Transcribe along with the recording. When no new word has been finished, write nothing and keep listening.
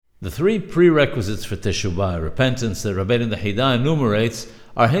The three prerequisites for Teshuvah, repentance, that Rabbeinu the Hida enumerates,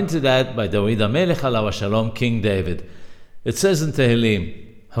 are hinted at by David HaMelech alav shalom, King David. It says in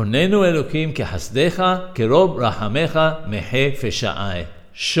Tehillim, Honenu Elokim kehasdecha, kerob rahamecha, mehe fesha'ai.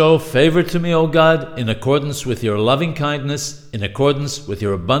 Show favor to me, O God, in accordance with your loving kindness, in accordance with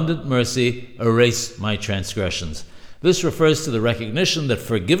your abundant mercy, erase my transgressions. This refers to the recognition that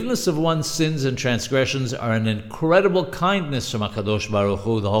forgiveness of one's sins and transgressions are an incredible kindness from HaKadosh Baruch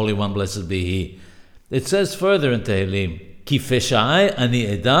Hu, the Holy One, blessed be He. It says further in Tehillim, Ki fesha'ai ani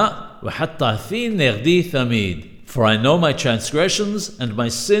eda, v'hattafi nerdi thamid. For I know my transgressions, and my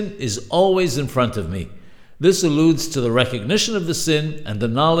sin is always in front of me. This alludes to the recognition of the sin and the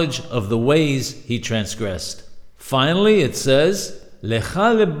knowledge of the ways he transgressed. Finally, it says,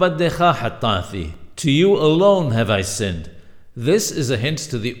 Lecha lebadecha hattati. To you alone have I sinned. This is a hint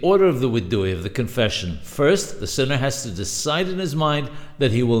to the order of the widui, of the confession. First, the sinner has to decide in his mind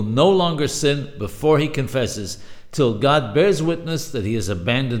that he will no longer sin before he confesses, till God bears witness that he has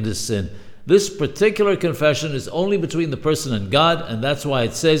abandoned his sin. This particular confession is only between the person and God, and that's why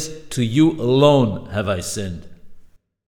it says, to you alone have I sinned.